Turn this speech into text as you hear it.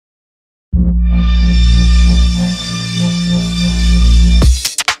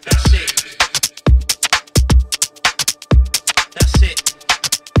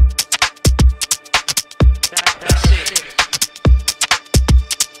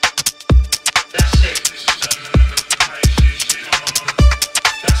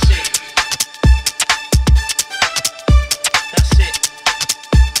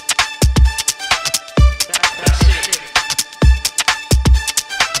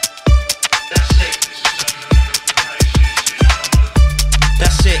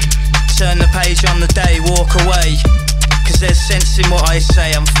Turn the page on the day, walk away. Cause there's sense in what I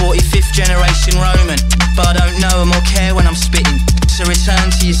say. I'm 45th generation Roman, but I don't know them or care when I'm spitting. So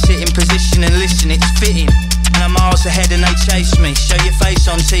return to your sitting position and listen, it's fitting. And I'm miles ahead and they chase me. Show your face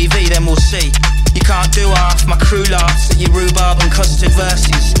on TV, then we'll see. You can't do half, my crew laughs at your rhubarb and custard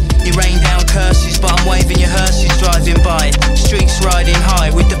verses. You rain down curses, but I'm waving your hearses driving by. Streets riding high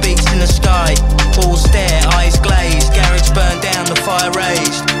with the beats in the sky. All stare, eyes glazed, garage burned down, the fire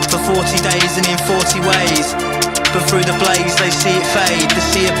raged. For 40 days and in 40 ways. But through the blaze they see it fade. The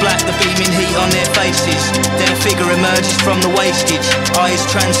sea of black, the beaming heat on their faces. Then a figure emerges from the wastage, eyes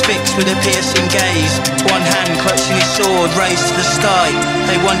transfixed with a piercing gaze. One hand clutching his sword raised to the sky.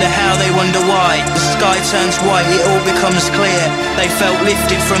 They wonder how, they wonder why. The sky turns white, it all becomes clear. They felt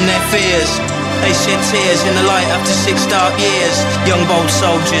lifted from their fears. They shed tears in the light after 6 dark years. Young bold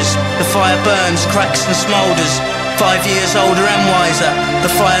soldiers, the fire burns, cracks and smoulders. 5 years older and wiser.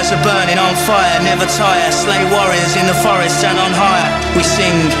 The fires are burning on fire, never tire. Slay warriors in the forests and on higher. We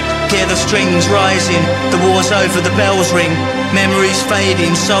sing, hear the strings rising. The war's over, the bells ring. Memories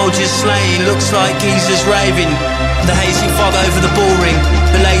fading, soldiers slain. Looks like geezers raving. The hazy fog over the bull ring.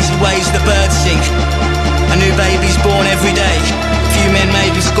 The lazy ways the birds sing. A new baby's born every day. Few men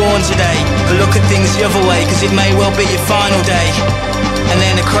may be scorned today, but look at things the other way, cause it may well be your final day. And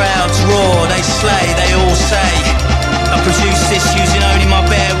then the crowds roar, they slay, they all say, I produce this using only my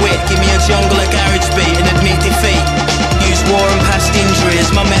bare wit. Give me a jungle, a garage beat and admit defeat. Use war and past injury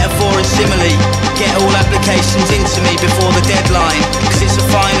as my metaphor and simile. Get all applications into me before the deadline, cause it's a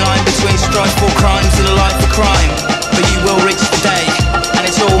fine line between strifeful crimes and a life of crime. But you will reach the day, and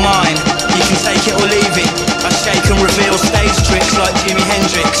it's all mine. You can take it or leave it. I shake and reveal stage tricks like Jimi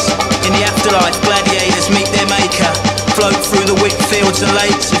Hendrix. In the afterlife, gladiators meet their maker. Float through the wheat fields and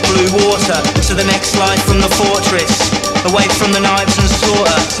lakes of blue water to the next life from the fortress. Away from the knives and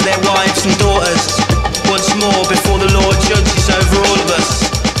slaughter to their wives and daughters. Once more before the Lord judges over all of us.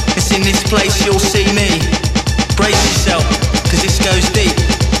 It's in this place you'll see me. Brace yourself, cause this goes deep.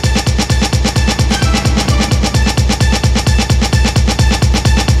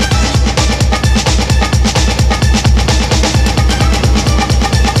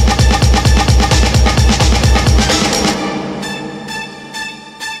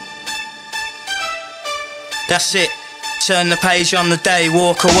 That's it, turn the page on the day,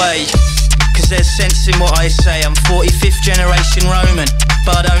 walk away. Cause there's sense in what I say. I'm 45th generation Roman,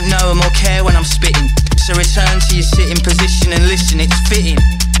 but I don't know them or care when I'm spitting. So return to your sitting position and listen, it's fitting.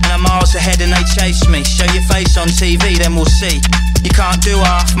 And I'm miles ahead and they chase me. Show your face on TV, then we'll see. You can't do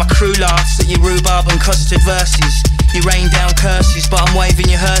half, my crew laughs at your rhubarb and custard verses. You rain down curses, but I'm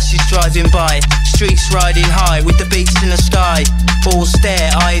waving your hearses driving by. Streets riding high with the beats in the sky. All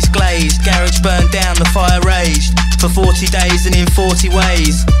stare, eyes glazed, garage burned down, the fire raged. For 40 days and in 40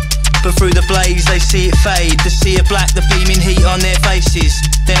 ways. But through the blaze they see it fade. The sea of black, the beaming heat on their faces.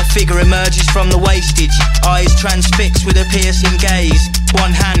 Then a figure emerges from the wastage, eyes transfixed with a piercing gaze.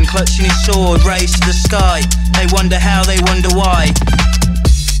 One hand clutching his sword raised to the sky. They wonder how, they wonder why.